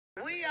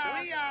We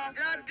are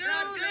the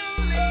Dooley.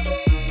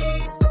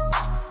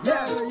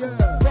 Yeah.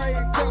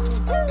 Praying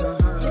couple.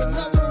 With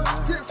another one.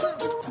 Tip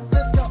something.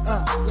 Let's go.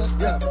 Let's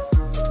go.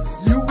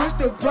 You with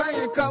the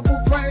praying couple,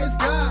 praise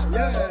God.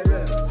 Yeah.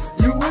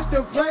 You with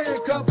the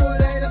praying couple,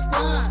 they the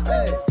squad.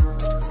 Hey.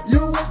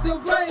 You with the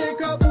praying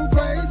couple,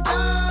 praise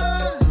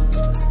God.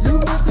 You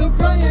with the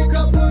praying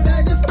couple,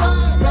 they the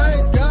squad.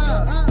 Praise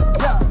God.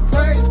 Yeah.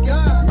 Praise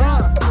God.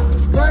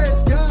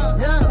 Praise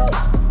God. Yeah.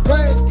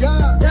 Praise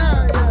God.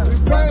 Yeah.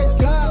 Praise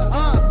God.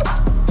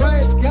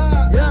 Praise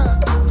God. Yeah.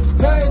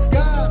 Praise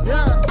God.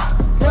 Yeah.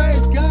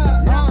 Praise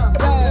God.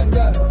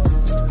 Yeah.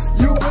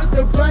 You with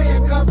the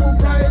praying couple,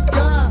 praise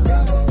God.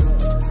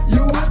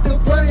 You with the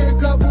praying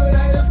couple,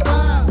 they the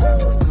squad.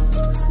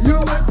 You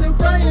with the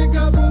praying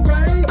couple,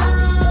 praise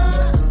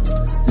God.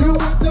 You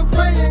with the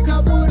praying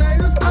couple, they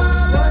the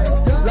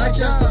squad. Like,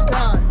 share,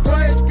 subscribe.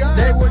 Praise God.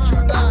 They what you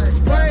like.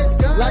 Praise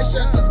God. Like,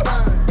 share,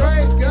 subscribe.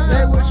 Praise God.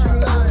 They what you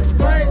like.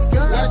 Praise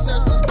God. Like,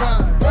 share,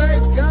 subscribe.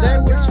 Praise God. They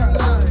what you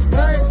like.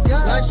 Praise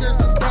God. Like, share,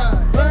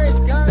 subscribe. Praise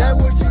God. They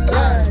what you like.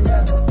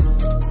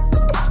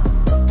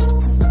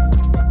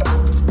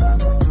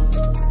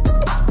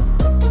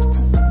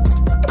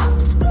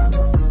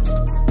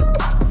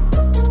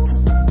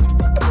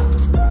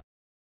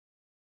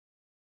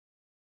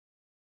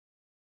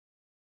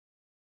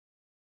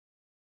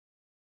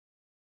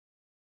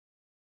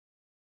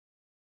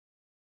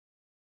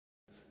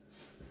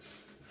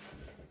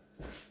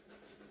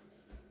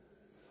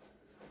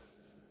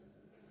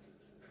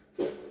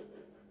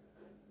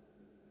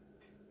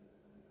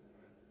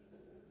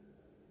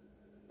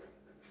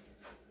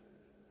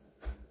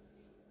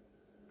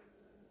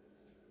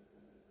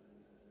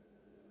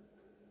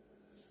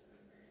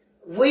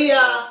 We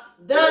are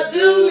the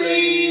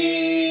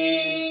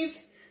Dooleys.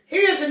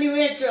 Here's a new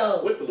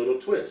intro. With a little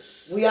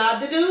twist. We are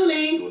the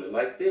Dooley. Doing it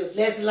like this.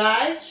 Let's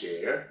like,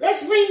 Share.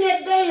 let's ring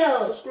that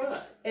bell,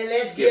 Subscribe. and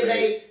let's give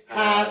a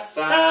high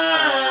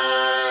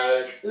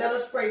five. Let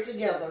us pray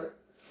together.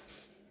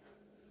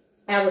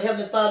 Our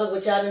Heavenly Father,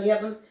 which art in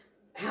heaven,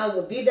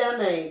 hallowed be thy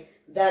name.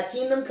 Thy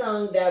kingdom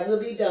come, thy will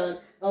be done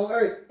on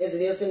earth as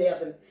it is in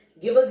heaven.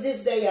 Give us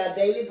this day our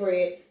daily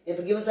bread, and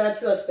forgive us our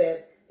trespass,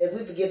 as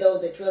we forgive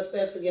those that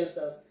trespass against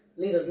us.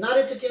 Lead us not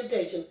into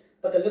temptation,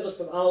 but deliver us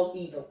from all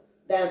evil.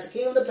 Thine is the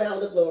kingdom, the power,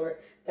 and the glory.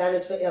 Thine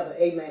is forever.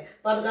 Amen.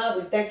 Father God,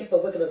 we thank you for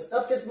waking us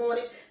up this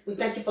morning. We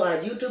thank you for our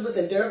YouTubers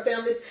and their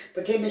families,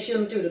 protecting and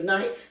shielding through the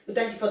night. We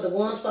thank you for the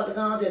ones, Father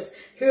God, that's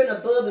here and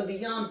above and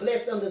beyond,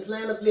 blessed on this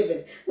land of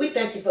living. We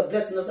thank you for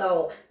blessing us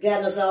all,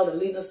 guiding us all, and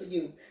leading us to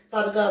you.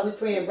 Father God, we're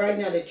praying right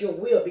now that your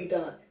will be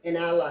done in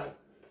our life.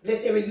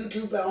 Bless every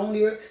YouTuber on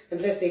here, and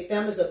bless their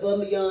families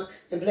above and beyond,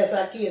 and bless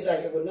our kids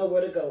out here with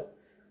nowhere to go.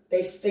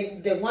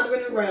 They're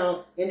wandering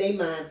around in their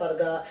mind, Father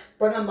God.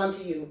 Bring them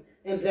unto you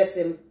and bless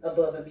them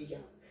above and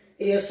beyond.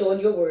 It is so in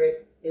your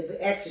word. If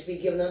the actions be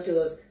given unto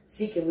us,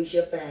 seeking we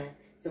shall find.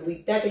 And we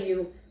thank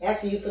you,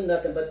 asking you for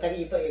nothing, but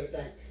thanking you for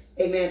everything.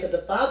 Amen to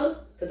the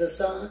Father, to the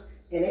Son,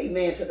 and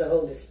amen to the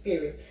Holy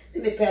Spirit.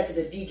 Let me pass to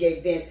the DJ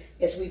Vince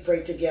as we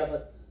pray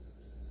together.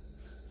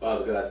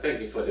 Father God, thank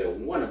you for that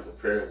wonderful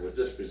prayer was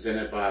just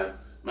presented by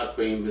my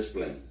queen, Miss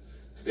Bling.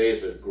 Today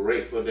is a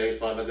grateful day,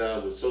 Father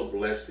God. We're so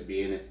blessed to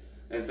be in it.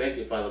 And thank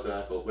you, Father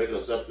God, for waking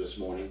us up this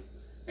morning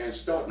and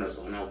starting us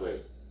on our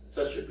way.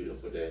 Such a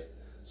beautiful day.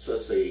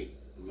 Such a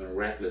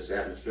miraculous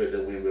atmosphere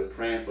that when we're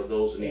praying for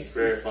those who need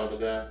prayer, Father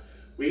God,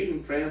 we're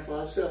even praying for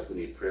ourselves who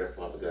need prayer,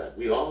 Father God.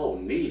 We all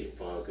need it,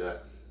 Father God,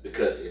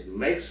 because it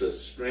makes us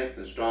strength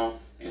and strong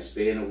and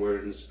stay in the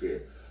Word and the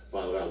Spirit.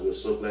 Father God, we're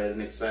so glad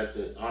and excited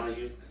to honor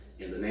you.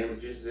 In the name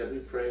of Jesus that we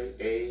pray,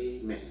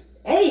 amen.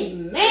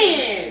 Amen.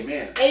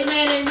 Amen.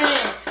 Amen,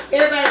 amen.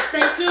 Everybody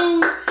stay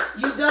tuned.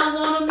 You don't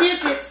want to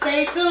miss it.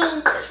 Stay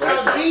tuned. That's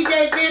right.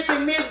 DJ Vince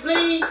and Miss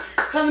Bling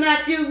coming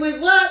at you with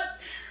what?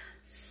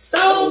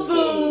 Soul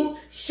Food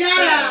Shout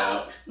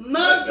Out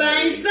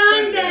Mukbang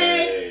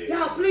Sunday.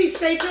 Y'all, please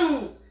stay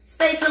tuned.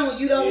 Stay tuned.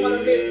 You don't want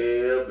to miss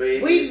it.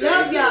 Baby, we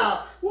love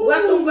y'all.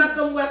 Welcome,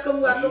 welcome, welcome,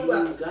 welcome,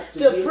 welcome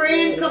to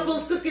Praying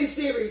Couples Cooking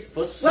Series.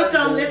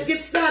 Welcome. Let's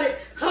get started.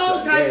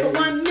 Hold tight for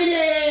 1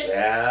 minute.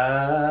 Yes.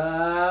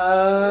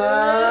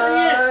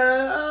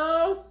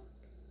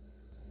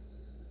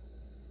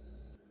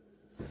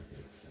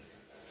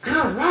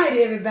 All right,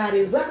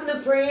 everybody. Welcome to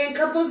Praying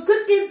Couples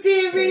Cooking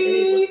Series.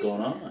 Hey, what's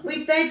going on?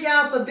 We thank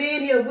y'all for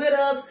being here with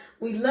us.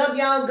 We love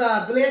y'all.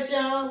 God bless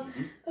y'all.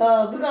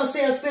 We're going to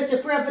say a special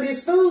prayer for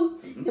this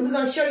food, and we're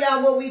going to show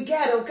y'all what we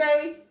got,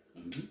 okay?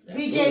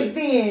 DJ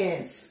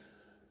Vince.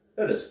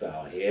 Let us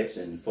bow our heads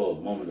and for a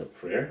moment of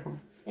prayer.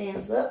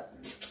 Hands up.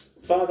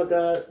 Father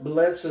God,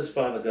 bless us,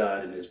 Father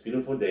God, in this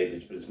beautiful day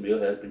that this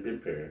meal has been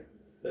prepared.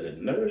 Let it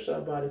nourish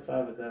our body,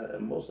 Father God,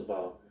 and most of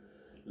all,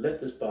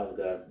 let this, Father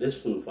God, this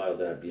food, Father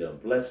God, be a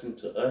blessing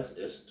to us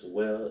as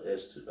well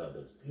as to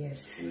others.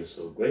 Yes. We are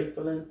so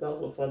grateful and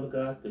thankful, Father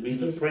God, to be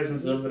in the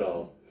presence of it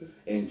all.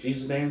 In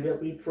Jesus' name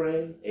that we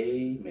pray,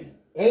 amen.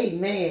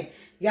 Amen.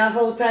 Y'all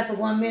hold tight for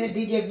 1 minute.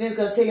 DJ Vince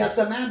gonna tell y'all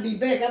something. I'll be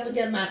back. I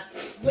forget my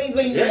bling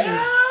bling rings.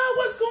 Yeah,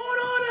 what's going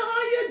on and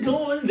how you we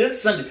doing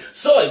this Sunday?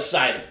 So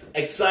excited.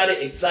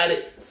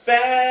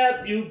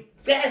 Fabulous.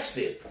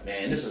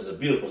 Man, this is a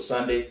beautiful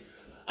Sunday.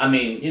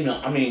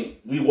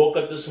 We woke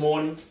up this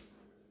morning.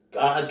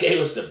 God gave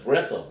us the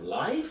breath of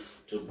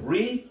life to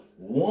breathe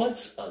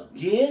once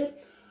again.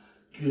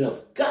 You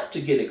have got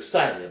to get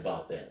excited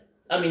about that.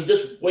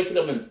 Just waking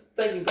up and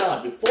thanking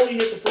God. Before you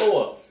hit the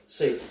floor,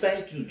 say,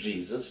 thank you,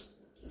 Jesus,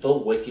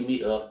 for waking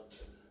me up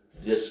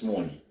this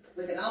morning.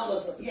 We can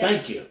almost, yes.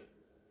 Thank you.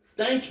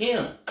 Thank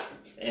Him.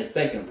 And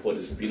thank Him for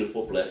this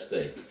beautiful, blessed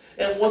day.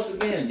 And once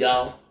again,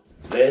 y'all,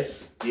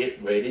 let's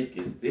get ready to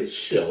get this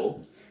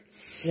show.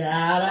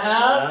 Shout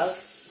out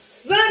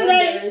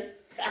Sunday.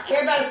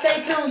 Everybody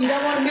stay tuned. You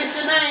don't want to miss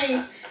your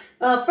name.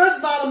 First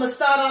of all, I'm going to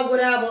start off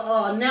with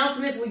our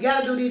announcements. We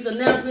got to do these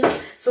announcements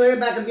so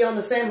everybody can be on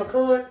the same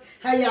accord.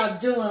 How y'all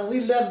doing?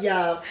 We love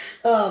y'all.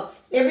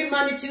 Every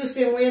Monday,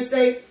 Tuesday, and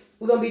Wednesday,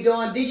 we're going to be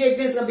doing, DJ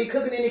Vince going to be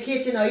cooking in the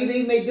kitchen, or either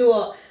he may do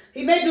a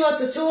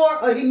tutorial,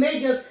 or he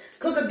may just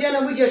cook a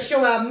dinner. We just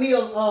show our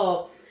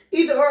meal.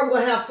 Either or we're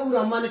going to have food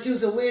on Monday,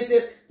 Tuesday,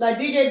 Wednesday. Like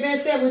DJ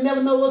Vince said, we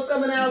never know what's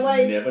coming our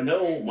way. You never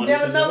know. You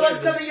never know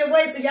what's coming your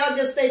way, so y'all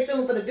just stay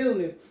tuned for the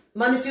doing.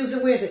 Monday, Tuesday,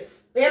 Wednesday.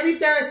 Every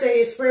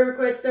Thursday is Prayer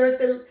Request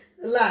Thursday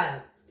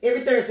Live.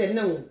 Every Thursday at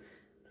noon.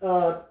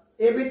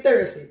 Every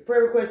Thursday,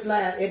 Prayer Request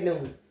Live at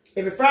noon.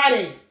 Every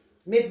Friday,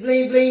 Miss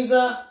Bling Bling's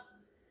Tire.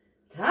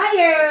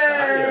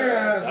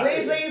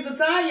 Bling Bling's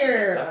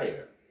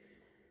Tire.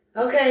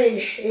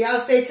 Okay, y'all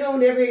stay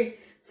tuned every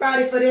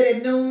Friday for that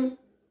at noon.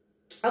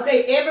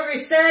 Okay, every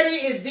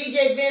Saturday is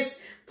DJ Vince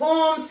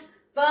Poems,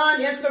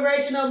 fun,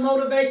 inspirational,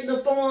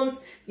 motivational poems.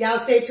 Y'all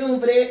stay tuned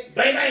for that.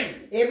 Bang,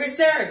 bang. Every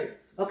Saturday.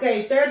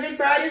 Okay, Thursday,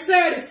 Friday,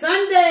 Saturday,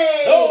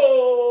 Sunday.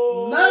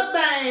 Oh.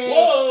 Mukbang.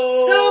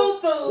 Whoa. Soul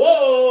food.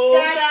 Whoa.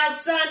 Shout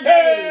out Sunday.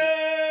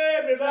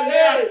 Hey, So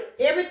yeah,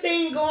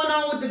 everything going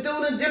on with the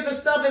doing different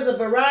stuff is a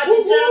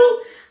variety channel.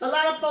 A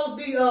lot of folks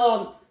be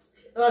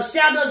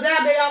shouting us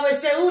out. They always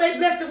say, "Ooh, they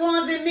bless the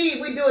ones in need."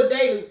 We do it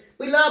daily.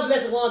 We love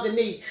bless the ones in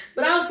need.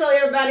 But also,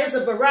 everybody, it's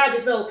a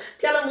variety. So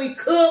tell them we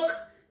cook.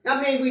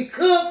 We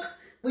cook.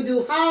 We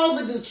do hauls.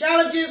 We do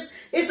challenges.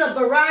 It's a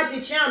variety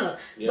channel.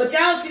 Yes. But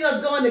y'all see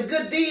us doing the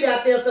good deed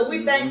out there, so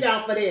we thank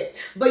y'all for that.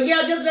 But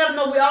yeah, just let them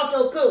know we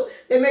also cook.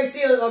 They may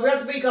see a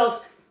recipe, because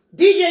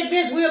DJ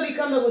Vince will be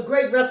coming up with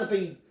great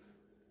recipes.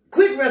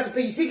 Quick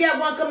recipes. He got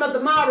one coming up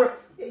tomorrow.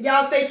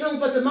 Y'all stay tuned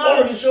for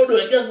tomorrow. Oh, you sure do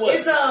it. Guess what?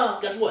 It's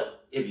Guess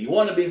what? If you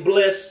want to be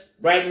blessed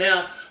right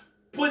now,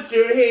 put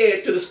your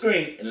head to the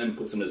screen and let me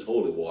put some of this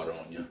holy water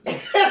on you.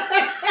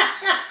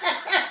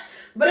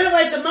 But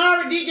anyway,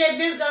 tomorrow DJ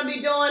Vince gonna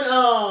be doing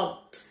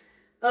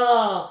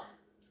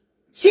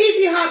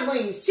cheesy hot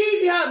wings.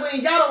 Cheesy hot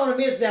wings. Y'all don't want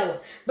to miss that one.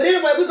 But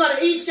anyway, we're gonna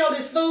show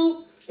this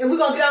food, and we're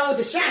gonna get on with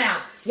the shout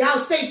out. Y'all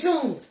stay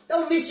tuned.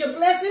 Don't miss your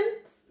blessing.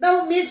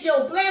 Don't miss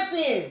your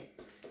blessing.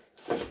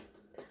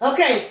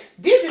 Okay,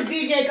 this is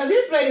DJ, because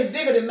his plate is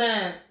bigger than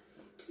mine.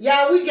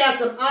 Y'all, we got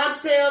some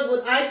oxtails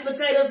with iced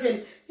potatoes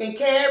and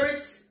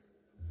carrots.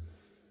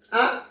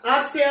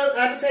 Oxtails,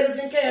 iced potatoes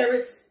and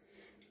carrots.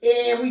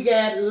 And we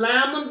got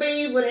lima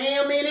beans with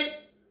ham in it.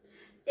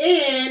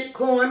 And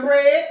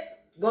cornbread.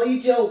 Go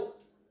eat your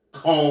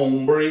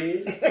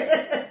cornbread.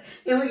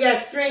 And we got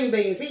string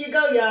beans. Here you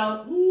go,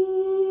 y'all.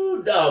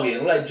 Ooh, doggy.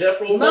 Like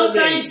Jeffro.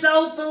 Mukbang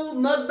Soul Food.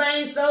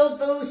 Mukbang Soul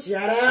Food.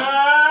 Shout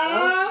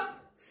out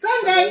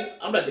Sunday.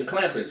 I'm like the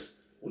Clampers.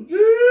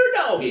 You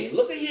doggy.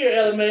 Look at here,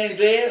 N.Main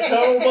Street.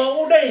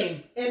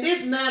 And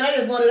this man, I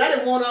didn't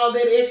want all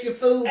that extra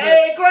food.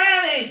 Hey,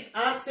 Granny.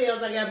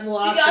 Oxtails, I got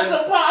more oxtails. You got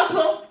some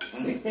possum.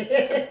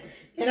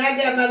 And I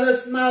got my little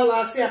small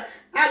oxtail.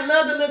 I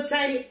love the little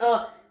tiny,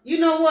 you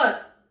know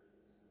what?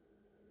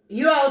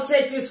 You all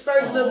take this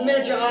first little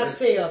miniature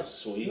oxtail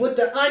with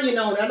the onion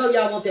on it. I know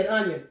y'all want that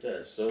onion.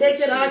 That's so take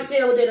that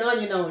oxtail with that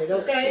onion on it,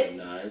 okay?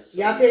 So nice.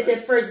 Y'all take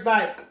that first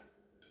bite.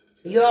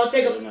 You all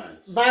take a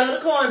bite of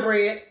the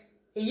cornbread.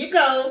 Here you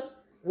go.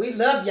 We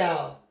love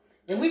y'all.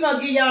 And we're going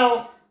to give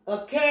y'all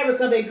a carrot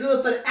because they're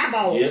good for the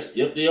eyeballs.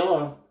 Yep, they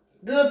are.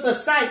 Good for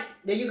sight.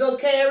 There you go,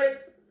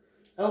 carrot.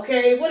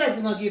 Okay, what else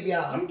we going to give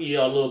y'all? I'm going to give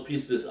y'all a little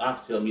piece of this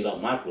oxtail meat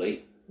on my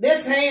plate.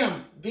 That's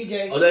ham,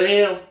 DJ. Oh, that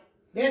ham?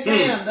 That's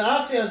ham. The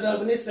oxtail's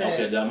over this side.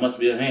 Okay, that must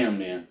be a ham,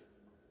 man.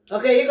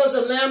 Okay, here goes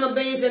some lima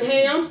beans and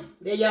ham.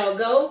 There y'all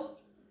go.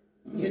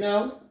 You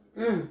know.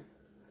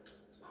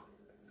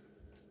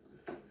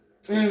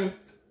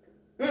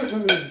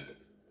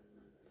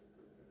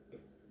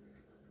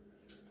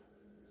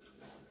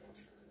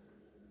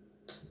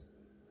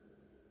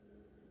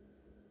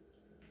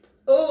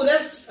 Oh,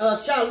 that's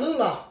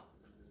Cholula.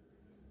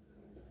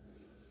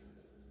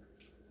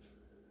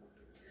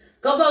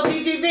 Coco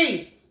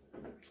TTV.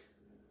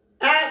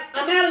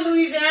 I'm out of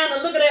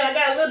Louisiana. Look at that. I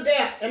got a little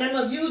dap. And I'm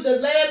going to use the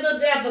last little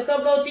dap for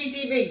Coco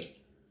TTV.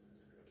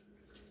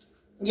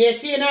 Yeah,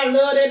 she and I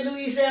love that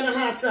Louisiana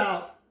hot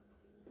sauce.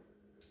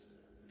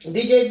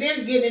 DJ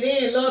Vince getting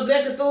it in. Lord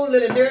bless the food.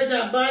 Let it nourish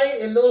our body.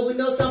 And Lord, we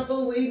know some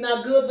food we eat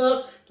not good for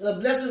us. Lord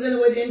bless us in the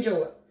way to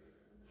enjoy it.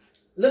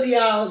 Look at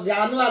y'all.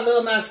 Y'all know I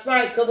love my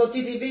Sprite. Coco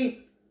TTV.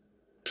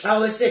 I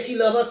always said she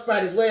love her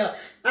Sprite as well.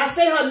 I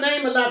say her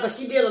name a lot because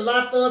she did a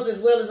lot for us as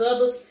well as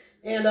others.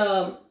 And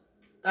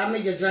I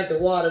may just drink the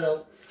water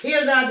though.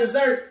 Here's our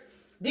dessert.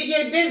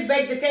 DJ Vince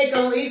baked the cake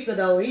on Easter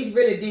though. He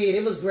really did.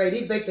 It was great.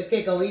 He baked the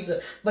cake on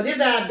Easter. But this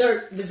is our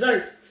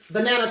dessert.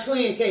 Banana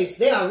twin cakes.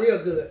 They are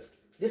real good.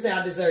 This is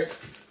our dessert.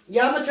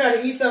 Y'all, I'm going to try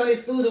to eat some of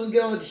this food and we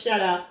get on with the shout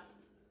out.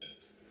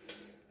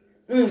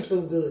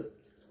 Food good.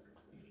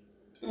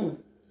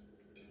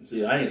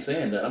 See, I ain't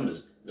saying that. I'm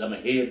just got my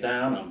head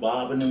down. I'm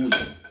bobbing and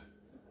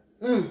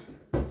weaving.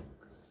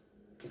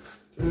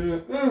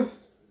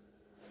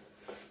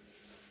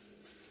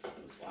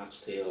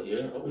 Oxtail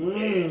here. Oh,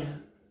 yeah.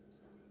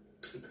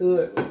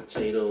 Good. Little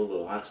potato,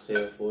 little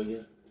oxtail for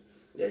you.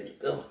 There you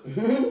go.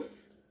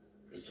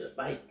 It's your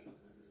bite.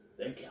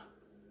 Thank you.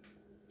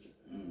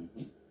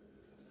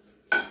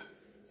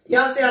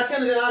 Y'all see how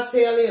tender that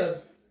oxtail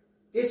is?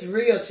 It's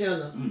real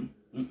tender.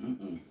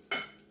 Woo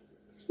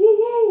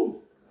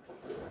woo.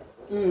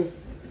 Can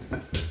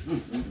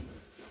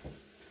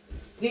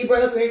you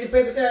bring us some extra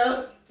paper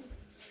towel?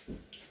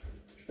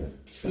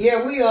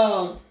 Yeah,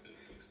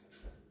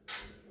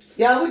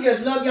 y'all, we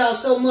just love y'all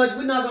so much.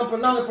 We're not gonna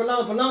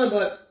prolong it,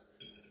 but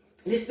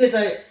this is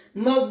a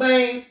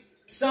mukbang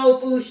soul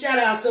food shout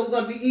out, so we're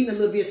gonna be eating a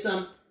little bit of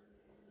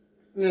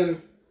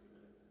something.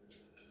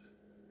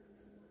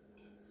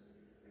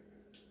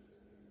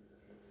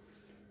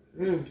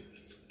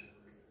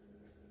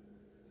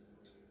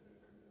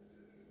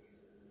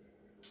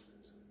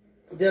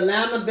 The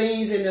lima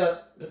beans and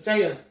the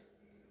potato.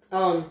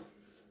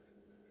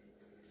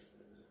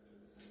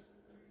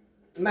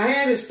 My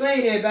hands is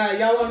clean, everybody.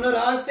 Y'all want to know the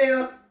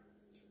oxtail?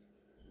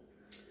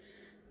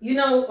 You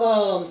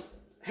know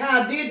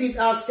how I did these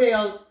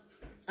oxtail?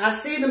 I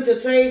seasoned them to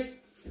taste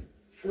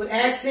with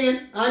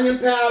accent, onion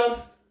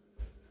powder,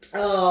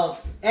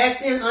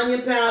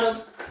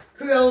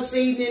 Creole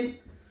seasoning,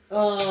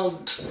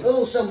 some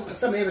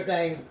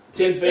everything.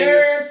 10 fingers.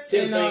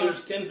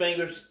 Herbs 10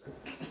 fingers.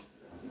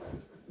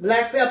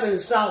 Black pepper and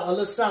salt, a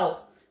little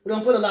salt. We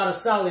don't put a lot of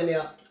salt in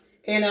there.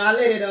 And I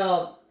let it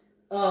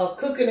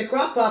cook in the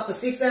crock pot for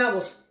 6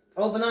 hours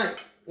overnight.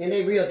 And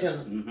they real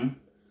tender.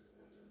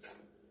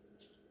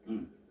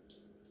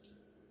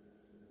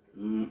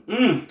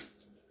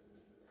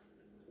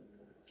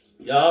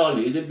 Y'all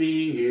need to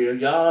be here.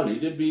 Y'all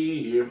need to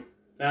be here.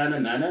 Na na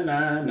na na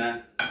na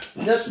na.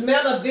 The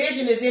smell of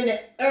vision is in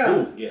the air.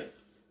 Oh, yeah.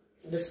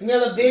 The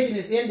smell of vision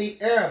is in the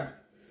air.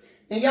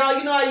 And y'all,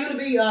 you know how you to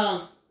be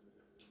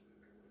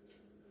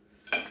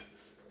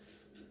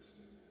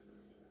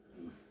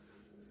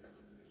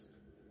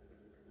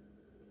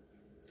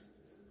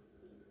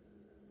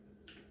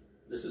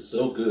This is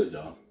so good,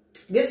 y'all.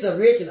 This is the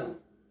original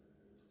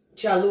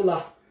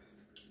Cholula.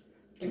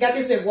 I got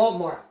this at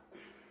Walmart.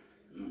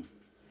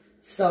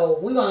 So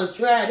we're gonna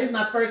try it. This is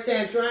my first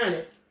time trying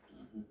it.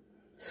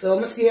 So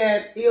I'm gonna see how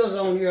it feels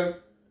on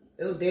here.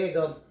 Oh, there you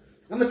go.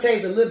 I'm gonna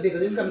taste a little bit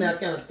because it's coming out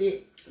kind of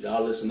thick.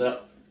 Y'all listen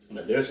up.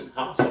 Now, there's some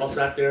hot sauce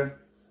out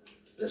there.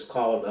 It's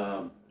called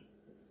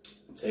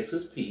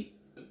Texas Pete.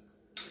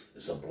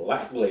 It's a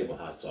black label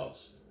hot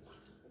sauce.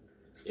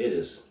 It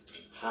is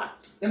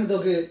hot. Them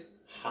go good.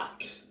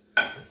 Hot.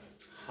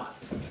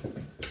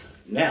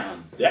 Now,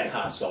 that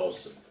hot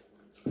sauce,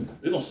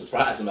 we're going to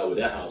surprise somebody with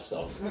that hot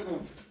sauce.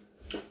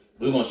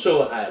 We're going to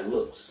show how it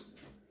looks.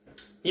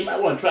 You might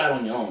want to try it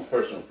on your own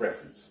personal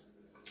preference.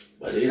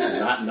 But it's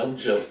not no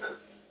joke.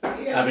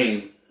 Yeah. I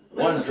mean,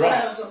 one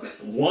drop,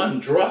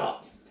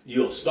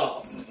 you'll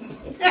stop.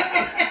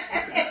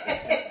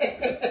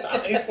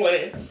 I ain't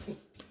playing.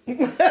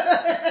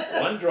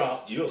 One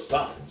drop, you'll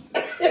stop.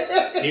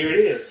 Here it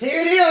is.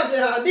 Here it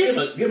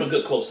is. Give him a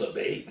good close-up,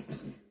 babe.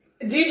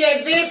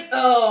 DJ Vince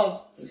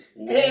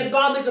had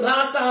bought me some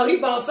hot sauce. He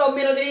bought so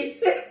many of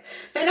these.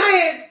 And I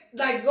had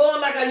like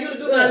going like I used to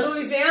do my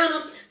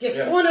Louisiana. Just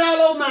pouring it all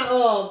over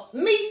my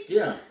meat.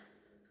 Yeah.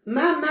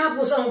 My mouth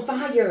was on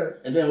fire.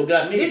 And then what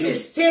got me... This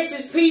is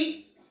Texas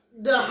Pete,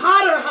 the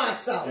hotter hot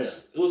sauce. Yeah.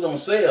 It was on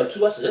sale,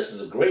 too. I said, this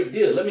is a great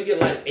deal. Let me get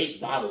like 8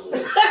 bottles of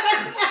it.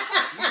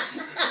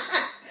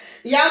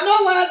 Y'all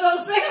know why it's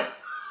on sale.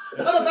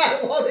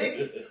 Nobody want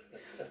it.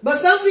 But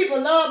some people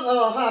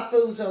love hot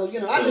food, so, you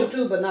know, I do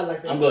too, but not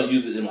like that. I'm going to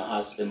use it in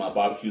my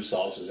barbecue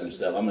sauces and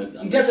stuff.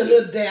 I'm just a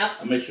little dab.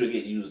 I'll make sure it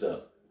get used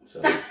up.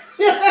 So.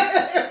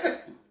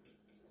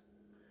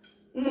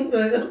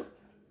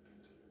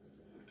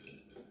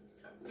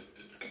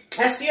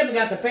 I still haven't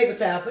got the paper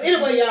towel. But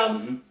anyway,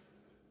 y'all.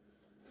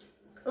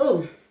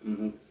 Ooh.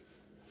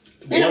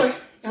 Anyway.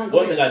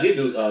 One thing I did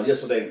do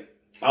yesterday,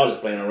 I was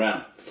just playing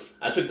around.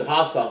 I took the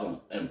hot sauce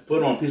and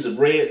put it on a piece of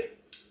bread,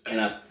 and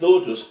I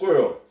threw it to a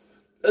squirrel.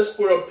 That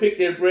squirrel picked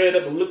that bread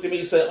up and looked at me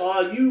and said,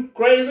 "Are you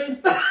crazy?"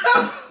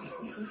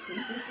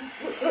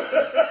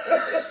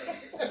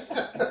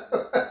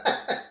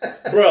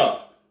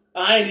 Bruh,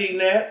 I ain't eating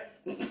that.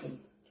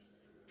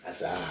 I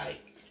said, all right.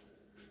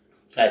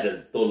 I had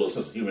to throw a little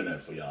sense of humor in there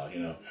for y'all, you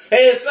know.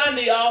 Hey, it's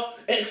Sunday, y'all.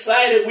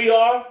 Excited we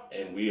are,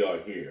 and we are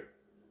here.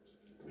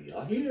 We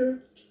are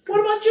here. What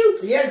about you?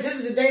 Yes, this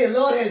is the day the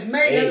Lord has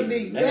made. Let us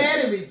be glad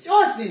and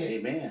rejoice in it.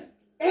 Amen.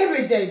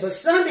 every day. But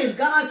Sunday is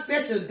God's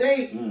special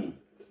day. Mm.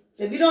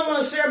 If you don't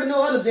want to serve it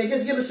no other day,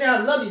 just give a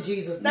shout, I love you,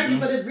 Jesus. Thank you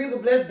for this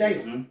beautiful, blessed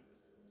day.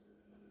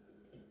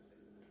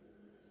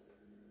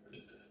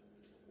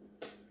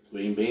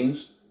 Green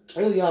beans.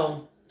 Oh,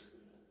 y'all.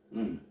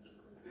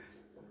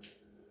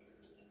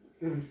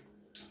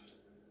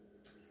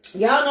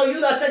 Y'all know you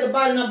gotta take a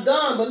bite and I'm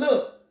done, but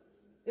look.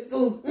 It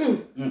food.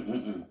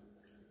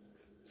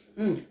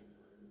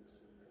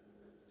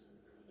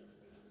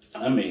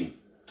 I mean,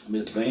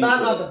 Miss Blaine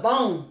Bottom of the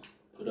bone.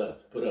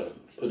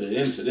 put it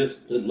into this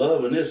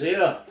love in this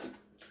here.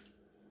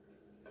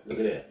 Look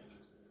at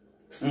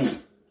that.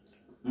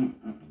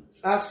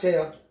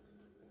 Oxtail.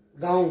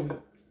 Gone.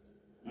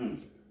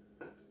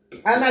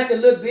 I like the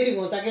little bitty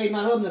ones. I gave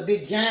my husband the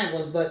big giant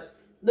ones, but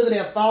look at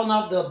that falling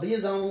off the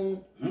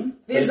bizone.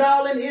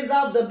 Fizzolin is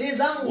off the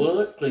bizone.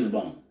 What? Clean the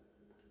bone.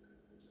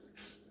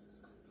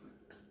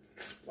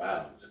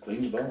 Wow, it's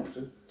clean the bone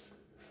too.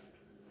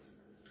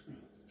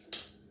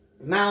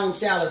 My own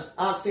challenge,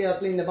 oxtail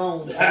clean the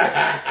bones.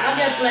 I'm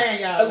just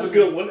playing, y'all. That's a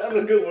good one. That's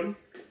a good one.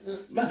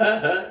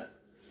 But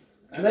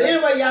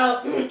anyway,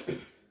 y'all,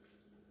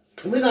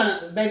 we're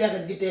gonna, baby, I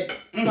can get that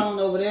phone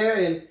over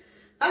there, and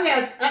I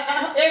got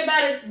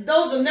everybody.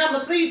 Those are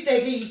numbers. Please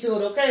take heed to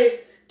it,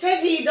 okay?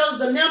 Take heed. Those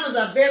the numbers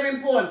are very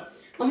important.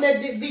 I'm gonna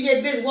let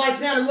DJ Vince watch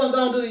down, and we're gonna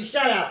go and do these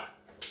shout out.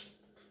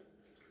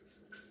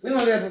 We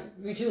don't let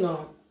it be too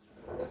long.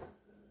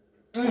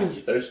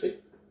 You thirsty?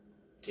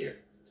 Here,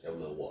 have a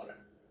little water.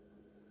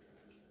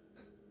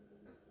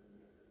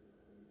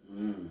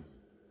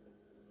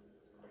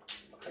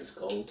 Ice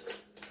cold.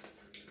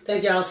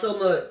 Thank y'all so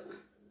much.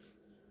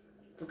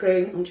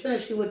 Okay, I'm trying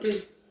to see what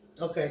this.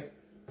 Okay.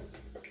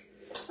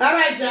 All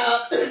right,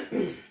 y'all.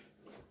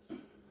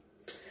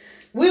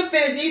 We'll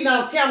finish eating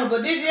off camera,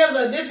 but this is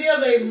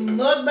a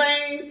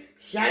mukbang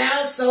shout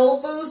out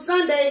Soul Food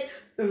Sunday.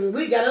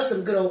 We got us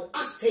some good old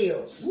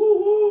oxtails.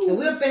 Woo-hoo. And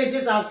we'll finish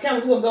this off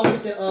camera. We're gonna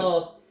get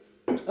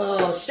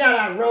the shout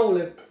out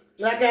rolling.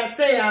 Like I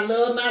say, I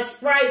love my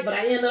Sprite, but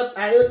I end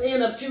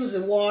up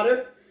choosing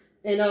water.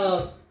 And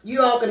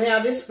you all can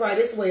have this Sprite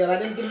as well. I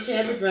didn't get a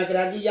chance to drink it.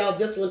 I'll give y'all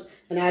this one,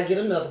 and I'll get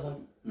another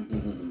one.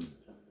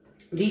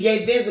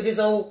 DJ Vince with this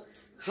old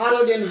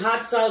hotter than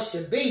hot sauce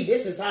should be.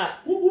 This is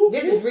hot.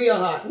 This is real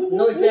hot.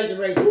 No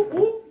exaggeration.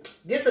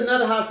 This is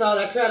another hot sauce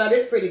I tried out.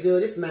 It's pretty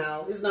good. It's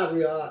mild. It's not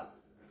real hot.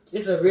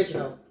 It's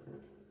original.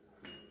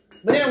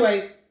 But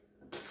anyway,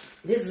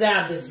 this is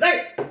our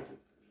dessert.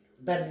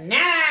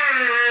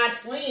 Banana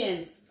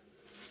twins.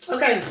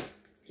 Okay.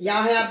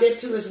 Y'all have that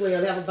too as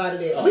well. Have a bite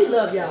of that. We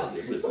love y'all.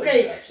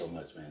 Okay. So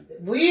much, man.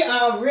 We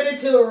are ready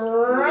to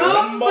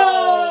rumble.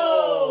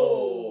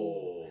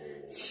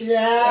 Shout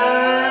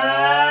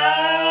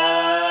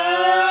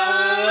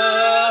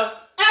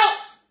out.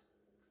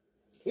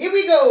 Here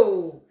we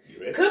go.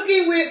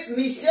 Cooking with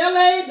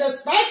Michelle, the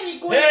spicy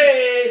queen.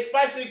 Hey,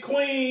 spicy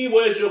queen,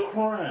 where's your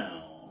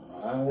crown?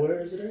 Where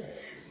is it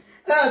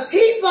at?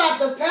 Teapot,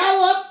 the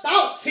power of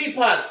thought.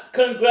 Teapot,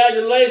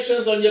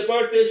 congratulations on your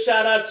birthday.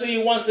 Shout out to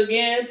you once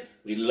again.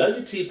 We love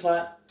you,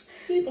 Teapot.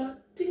 Teapot.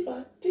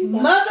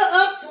 Mother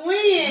of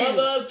twins.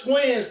 Mother of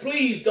twins.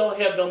 Please don't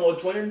have no more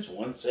twins.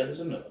 One set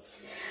is enough.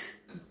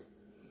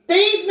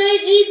 Things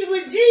made easy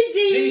with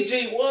Gigi.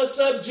 Gigi, what's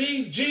up,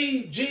 G?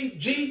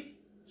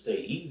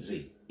 Stay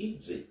easy.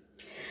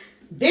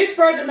 This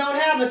person don't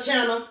have a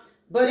channel,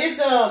 but it's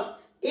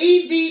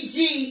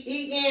EVGENI.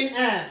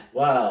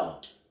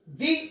 Wow.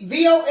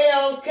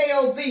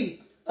 VOLKOV.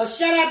 A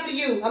shout out to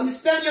you. I'm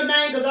just spelling your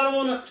name because I don't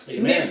want to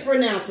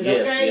mispronounce it,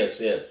 okay?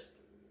 Yes.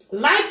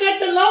 Life at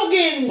the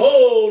Logans.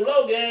 Oh,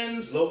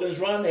 Logan's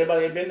Run.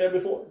 Everybody ain't been there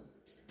before?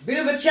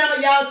 Beautiful channel,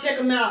 y'all. Check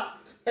them out.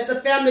 That's a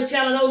family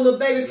channel. Those little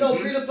babies so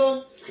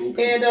beautiful. Cool.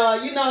 And,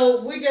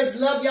 we just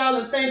love y'all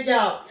and thank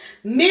y'all.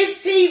 Miss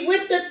T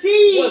with the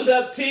T. What's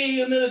up,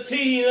 T and a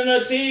T and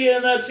a T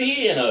and a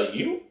T and a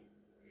U?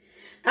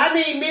 I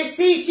mean, Miss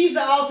T, she's an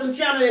awesome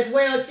channel as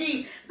well.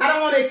 I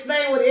don't want to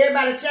explain what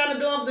everybody's channel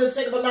doing because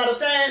it'll take up a lot of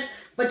time.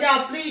 But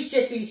y'all, please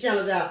check these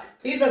channels out.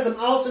 These are some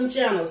awesome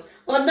channels.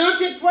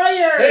 Anointed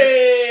Prayer.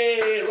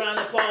 Hey, round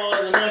of applause,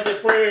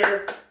 Anointed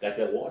Prayer. Got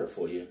that water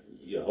for you.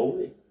 You're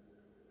holy.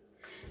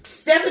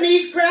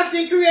 Stephanie's Crafts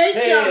and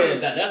Creation. Hey,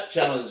 that's a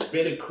challenge. It's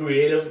really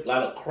creative. A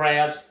lot of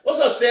crafts. What's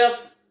up,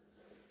 Steph?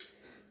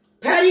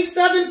 Patty's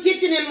Southern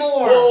Kitchen and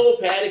more. Oh,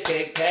 patty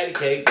cake,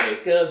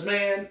 bakers,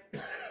 man.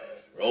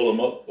 Roll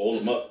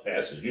them up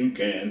fast as you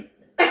can.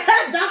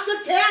 Dr.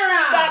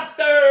 Kara.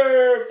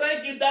 Doctor,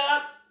 thank you,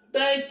 Doc.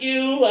 Thank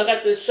you. I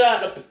got this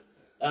shot.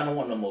 I don't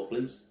want no more,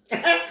 please.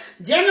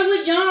 Jamming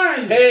with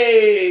Yarn.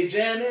 Hey,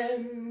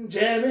 jamming.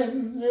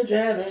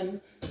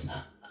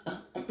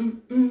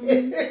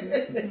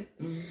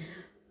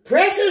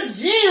 Precious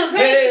Gems.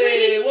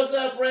 Hey, what's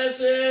up,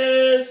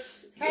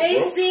 Precious?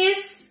 Hey,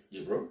 sis.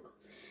 You broke?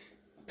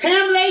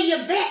 Pamela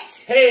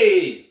Yvette.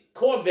 Hey,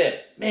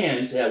 Corvette. Man, I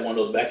used to have one of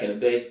those back in the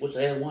day. Wish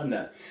I had one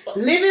now.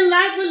 Living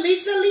Life with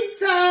Lisa.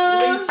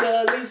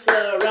 Lisa.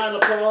 Round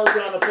of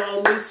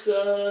applause,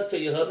 Lisa. Tell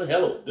your husband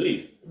hello. Good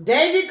evening.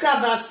 David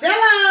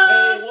Cavasello.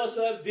 Hey, what's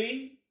up,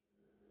 D?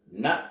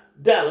 Not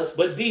Dallas.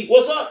 But D,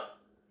 what's up?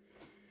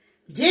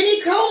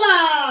 Jenny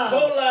Cola.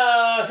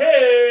 Cola,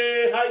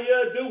 hey, how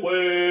you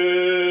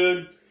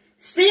doing?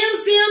 Sim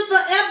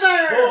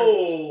forever.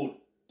 Oh,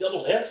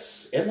 double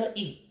S and an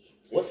E.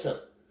 What's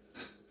up?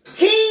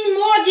 King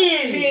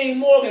Morgan. King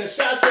Morgan,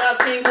 shout out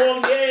King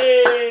Morgan,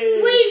 yay.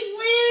 Sweet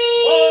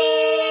Reed.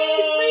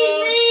 Oh, Sweet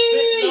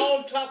Reed. sitting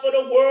on top of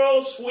the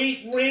world,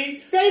 Sweet Reed.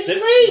 Stay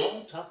sitting sweet.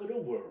 on top of the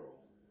world.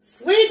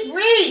 Sweet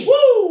Reed.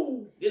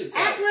 Woo!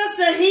 Accra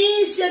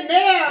Shaheen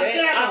Chanel hey,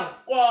 channel.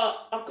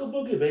 Aqua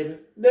Boogie, baby.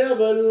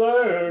 Never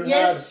learn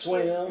how to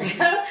swim.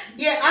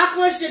 Yeah,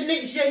 Aqua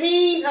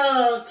Shaheen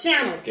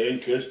channel.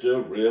 Can't catch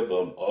the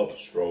rhythm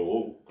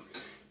upstroke.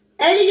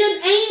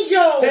 Alien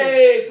Angel.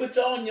 Hey, put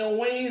you on your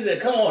wings and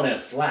come on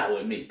and fly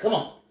with me. Come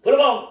on, put them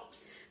on.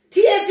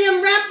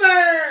 TSM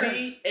Rapper.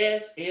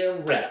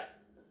 TSM Rap.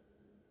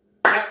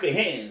 Clap your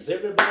hands,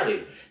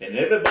 everybody. And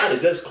everybody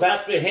just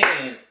clap your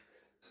hands.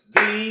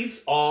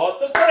 These are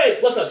the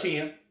break. What's up,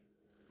 Tim?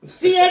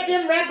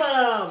 TSM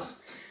Rapper.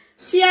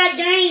 T.I.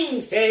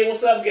 Games. Hey,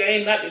 what's up,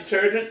 gang? Not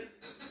detergent.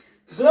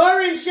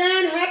 Glory and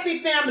Shine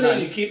Happy Family. Now,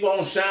 you keep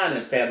on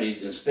shining,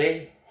 family, and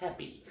stay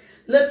happy.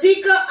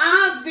 Latika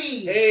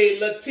Osby. Hey,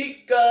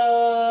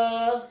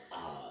 Latika.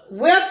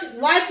 Welch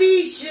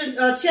Wifey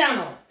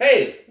channel.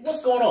 Hey,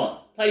 what's going on?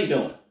 How you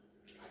doing?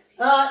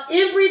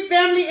 Embry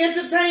Family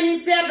Entertaining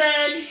 7.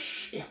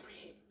 Embry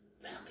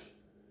Family,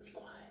 be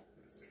quiet.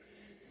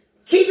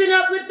 Keeping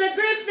Up with the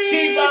Griffins.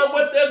 Keep up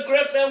with the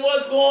Griffin.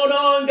 What's going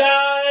on,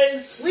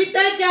 guys? We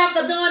thank y'all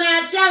for doing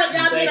our challenge.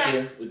 Y'all did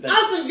an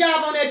awesome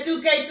job on that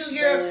 2K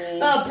 2-year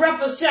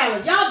breakfast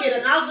challenge. Y'all did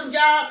an awesome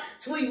job.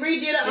 Sweet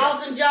Reed did an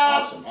awesome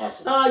job.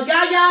 Awesome.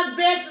 Yaya's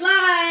Best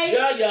Life.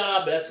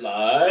 Yaya Best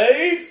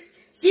Life.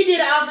 She did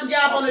an awesome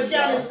job on the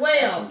channel as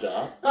well. Awesome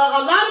job. A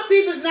lot of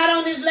people's not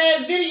on this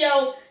last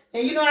video.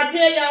 And you know, I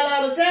tell y'all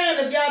all the time,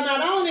 if y'all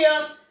not on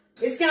there,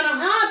 it's kind of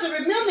hard to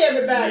remember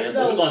everybody. Yeah,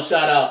 so we're going to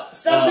shout out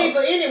some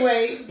people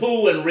anyway.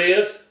 Pooh and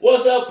Ribs.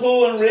 What's up,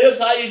 Pooh and Ribs?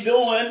 How you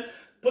doing?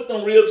 Put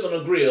them ribs on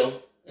the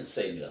grill and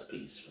say me a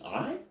piece. All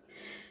right?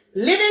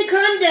 Living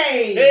Conde.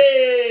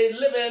 Hey,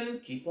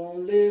 living. Keep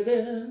on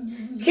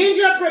living.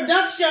 Kendra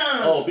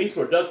Productions. Oh, be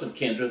productive,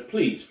 Kendra.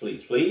 Please,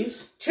 please,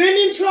 please.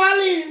 Trending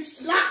Trollin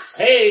Slots.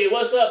 Hey,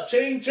 what's up?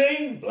 Ching,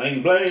 ching.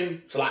 Bling,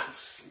 bling.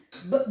 Slots.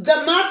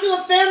 The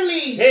Matua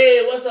Family.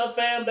 Hey, what's up,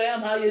 fam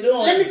bam? How you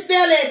doing? Let me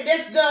spell it.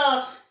 That's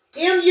the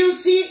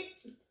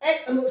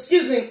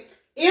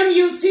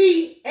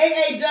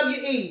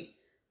M-U-T-A-A-W-E.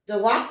 The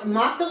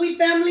Matawi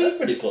family. That's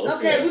pretty close.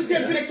 Okay, yeah, we're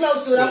pretty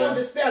close to it. Yeah. I wanted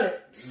to spell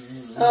it.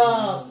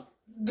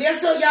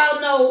 Just so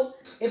y'all know,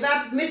 if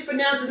I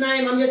mispronounce the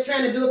name, I'm just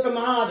trying to do it from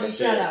my heart. These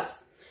shout outs.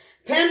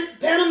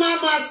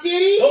 Panama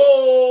City.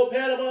 Oh,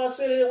 Panama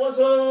City. What's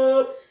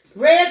up?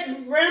 Red's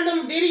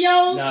Random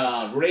Videos.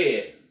 Nah,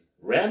 Red.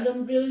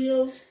 Random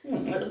Videos? I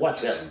have to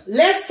watch that one.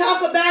 Let's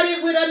talk about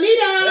it with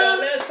Anita. Well,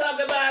 let's talk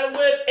about it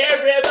with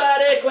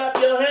everybody. Clap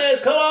your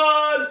hands. Come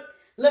on.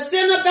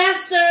 Lucinda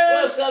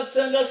Bastard. What's up,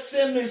 Cinda?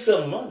 Send me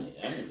some money.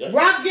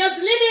 Rock Just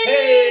Living.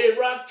 Hey,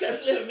 Rock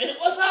Just Living. Man.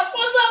 What's up?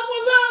 What's up?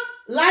 What's up?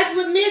 Life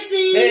with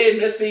Missy. Hey,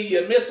 Missy,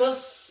 you miss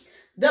us?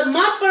 The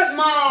Mumford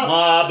Mob.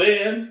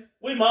 Mobbing.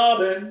 We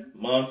mobbing.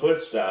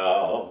 Mumford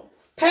style.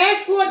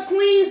 Passport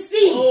Queen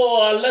C.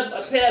 Oh, I left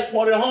my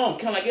passport at home.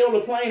 Can I get on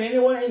the plane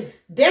anyway?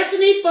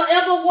 Destiny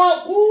Forever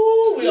Walks.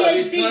 Ooh, we are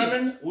PhD.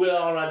 determined. We're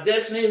on our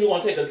destiny. We're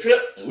going to take a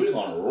trip, and we're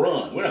going to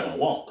run. We're not going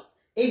to walk.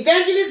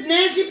 Evangelist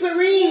Nancy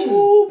Perrine.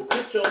 Ooh,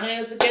 put your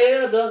hands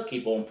together.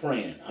 Keep on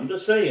praying. I'm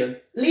just saying.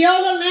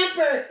 Leola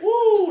Lampert.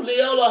 Woo,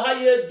 Leola, how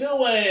you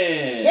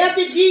doing?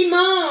 Healthy G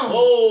Mom.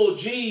 Oh,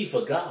 G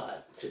for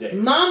God today.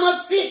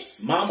 Mama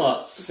 6.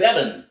 Mama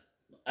 7.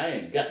 I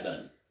ain't got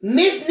none.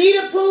 Miss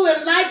Nita Pooh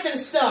and Life and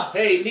Stuff.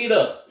 Hey,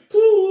 Nita.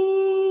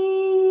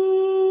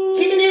 Ooh.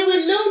 Kicking it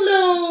with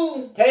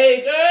Lulu.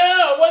 Hey,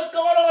 girl, what's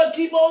going on?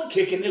 Keep on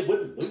kicking it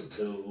with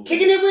Lulu.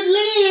 Kicking it with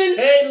Lynn.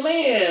 Hey,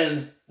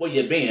 Lynn. Where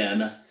you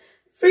been?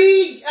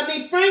 Frank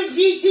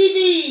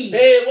GTV.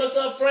 Hey, what's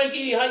up,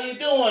 Frankie? How you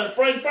doing?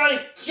 Frank.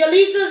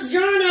 Shalisa's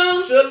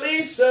Journal.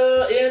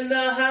 Shalisa in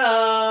the house.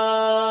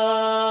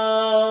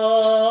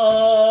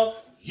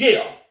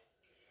 Yeah.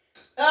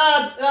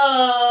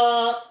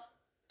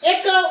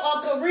 Echo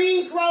or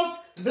Kareem Cross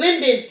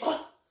Blended.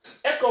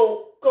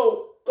 Echo,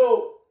 go.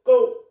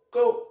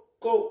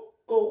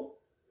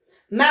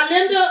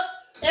 Melinda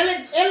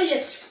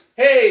Elliott.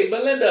 Hey,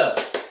 Melinda.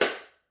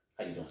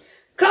 How you doing?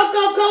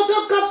 Coco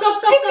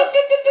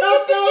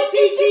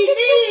TTV.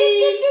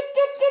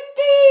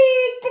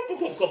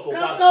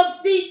 Coco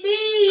TV.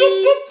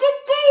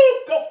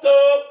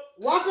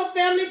 Walker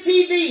Family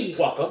TV.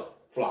 Walker,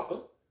 Flocker.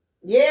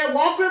 Yeah,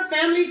 Walker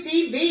Family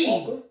TV.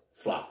 Walker,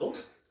 Flocker.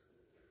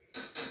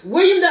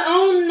 William the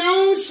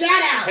Unknown shout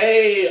out.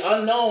 Hey,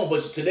 unknown,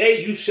 but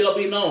today you shall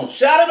be known.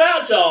 Shout them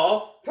out,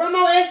 y'all.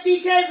 Promo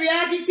STK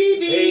Reality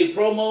TV. Hey,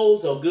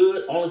 promos are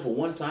good only for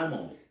one time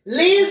only.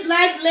 Lynn's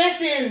Life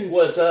Lessons.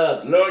 What's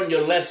up? Learn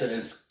your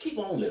lessons. Keep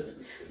on living.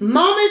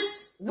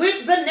 Moments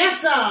with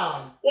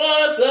Vanessa.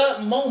 What's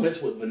up?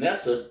 Moments with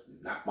Vanessa.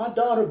 not my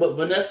daughter, but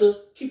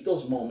Vanessa, keep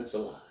those moments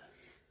alive.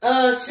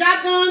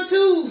 Shotgun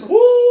too.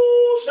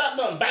 Woo,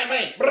 shotgun, bang,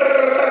 bang.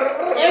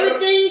 Brrr.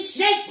 Everything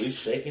shakes. We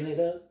shaking it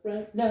up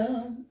right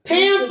now.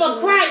 Pam for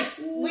Christ.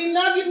 We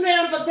love you,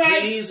 Pam for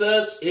Christ.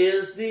 Jesus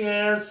is the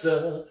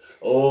answer.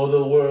 Oh,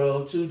 the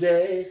world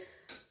today.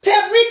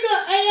 Paprika,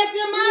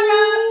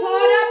 ASMR,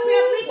 poured up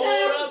paprika.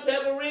 Pour up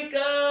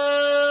paprika.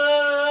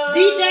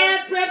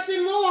 D-Dad preps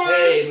and more.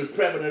 Hey, we're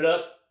prepping it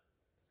up.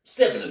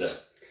 Stepping it up.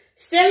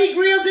 Steady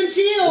grills and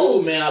chills.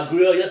 Oh man, I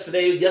grilled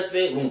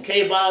yesterday when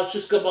K-Bob,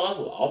 shish kebab,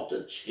 off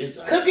the chiz.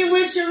 Cooking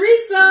with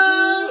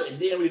Sharisa. And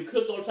then we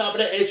cooked on top of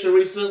that. Hey,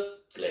 Sharisa,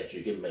 glad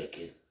you can make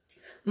it.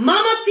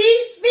 Mama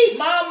T speaks.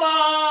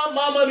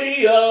 Mama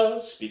Mia,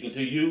 speaking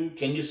to you.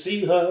 Can you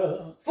see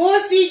her?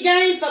 4C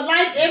game for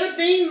life,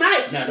 everything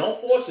might. Now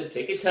don't force it.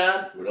 Take your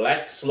time,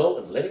 relax, slow,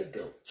 and let it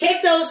go.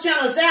 Check those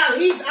channels out.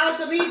 He's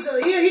awesome. He's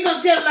gonna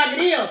tell it like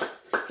it is.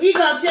 He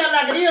gonna tell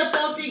like it is.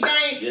 4C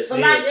game Yes, for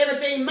he life, is.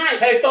 everything might.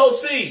 Hey,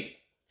 4C,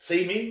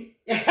 see me?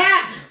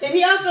 And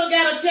he also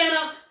got a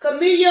channel,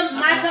 Comedian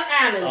Michael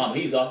Allen.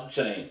 He's off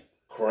the chain.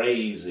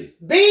 Crazy.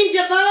 Bean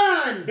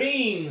Javon.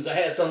 Beans, I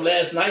had some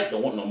last night.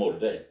 Don't want no more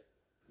today.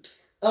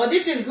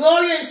 This is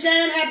Gloria and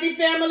Shine. Happy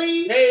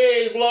family.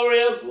 Hey,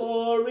 Gloria,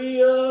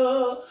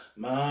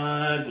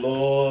 my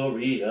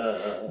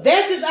Gloria.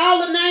 This is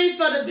all the names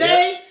for the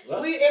day.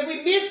 Yep. If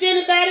we missed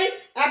anybody,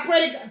 I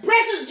pray to God.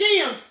 Precious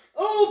Gems.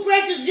 Oh,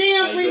 Precious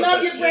Gems. We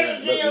love you,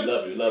 Precious Gems.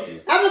 Love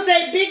you. I'm going to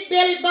say Big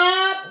Belly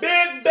Bob.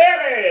 Big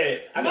belly.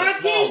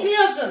 Marquise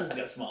Hilson. I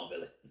got a small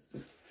belly.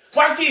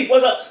 Marquise,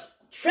 what's up?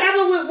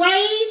 Travel with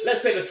Waze.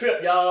 Let's take a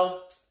trip,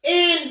 y'all.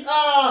 And,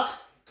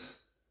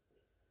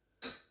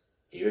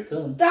 Here it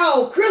comes.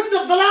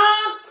 Crystal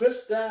Vlogs.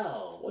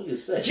 Crystal, what do you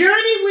say?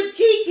 Journey with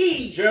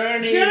Kiki.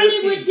 Journey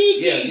with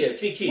Kiki. Yeah,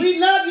 Kiki. We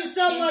love you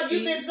so Kiki, much.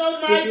 You've been so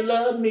do nice. you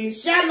love me?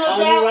 Shouting us Are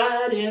you out.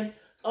 riding?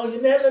 Oh,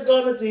 you're never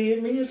gonna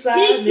leave me inside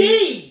Kiki.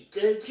 me.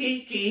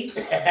 Kiki.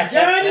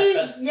 Journey.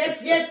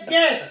 Yes.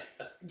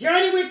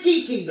 Journey with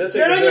Kiki. Let's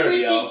take a Journey journey,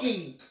 with y'all.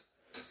 Kiki.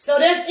 So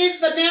that's it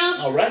for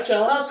now. All right,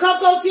 y'all.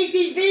 Coco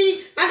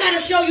TTV. I gotta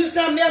show you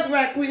something else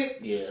right quick.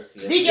 Yes.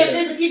 DJ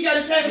Vincent, keep you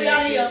on the train. We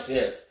out here.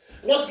 Yes.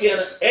 Once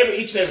again,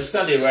 each and every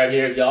Sunday right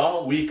here,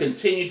 y'all, we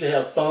continue to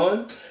have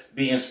fun,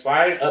 be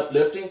inspiring,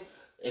 uplifting,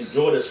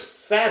 enjoy this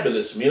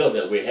fabulous meal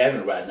that we're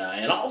having right now.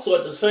 And also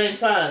at the same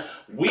time,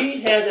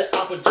 we had the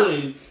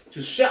opportunity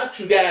to shout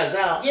you guys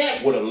out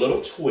with a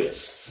little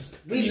twist.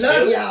 We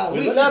love y'all.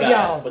 We love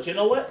y'all. But you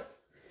know what?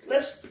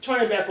 Let's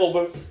turn it back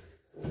over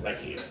right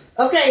here.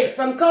 Okay,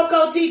 from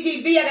Coco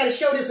TTV, I got to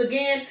show this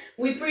again.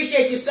 We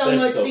appreciate you so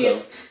much,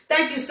 sis.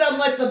 Thank you so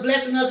much for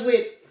blessing us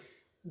with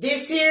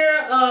this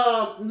here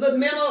little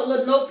memo,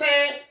 little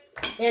notepad,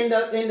 and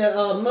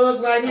the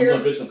mug right here. I'm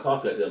gonna drink some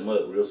coffee at that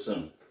mug real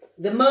soon.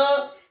 The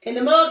mug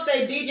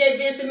say DJ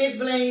Vincent Miss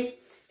Bling,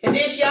 and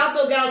then she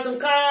also got some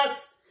cards.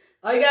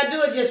 All you gotta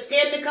do is just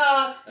scan the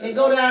card and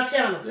go to our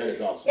channel. That is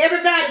awesome.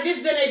 Everybody, this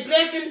has been a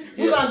blessing.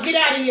 We're gonna get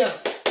out of here.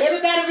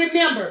 Everybody,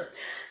 remember,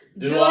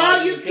 do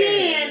all you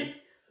can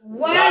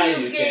while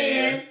you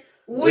can.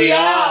 We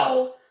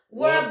all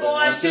were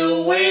born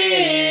to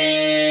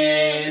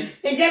win.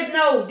 And just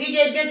know,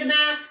 DJ Vince and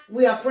I,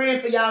 we are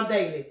praying for y'all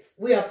daily.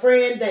 We are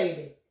praying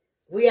daily.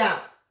 We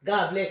out.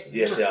 God bless you.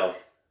 Yes, y'all.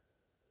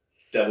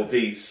 Double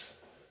peace.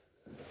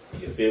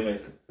 You feel me?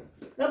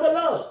 Number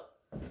love.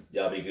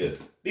 Y'all be good.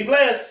 Be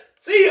blessed.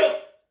 See you.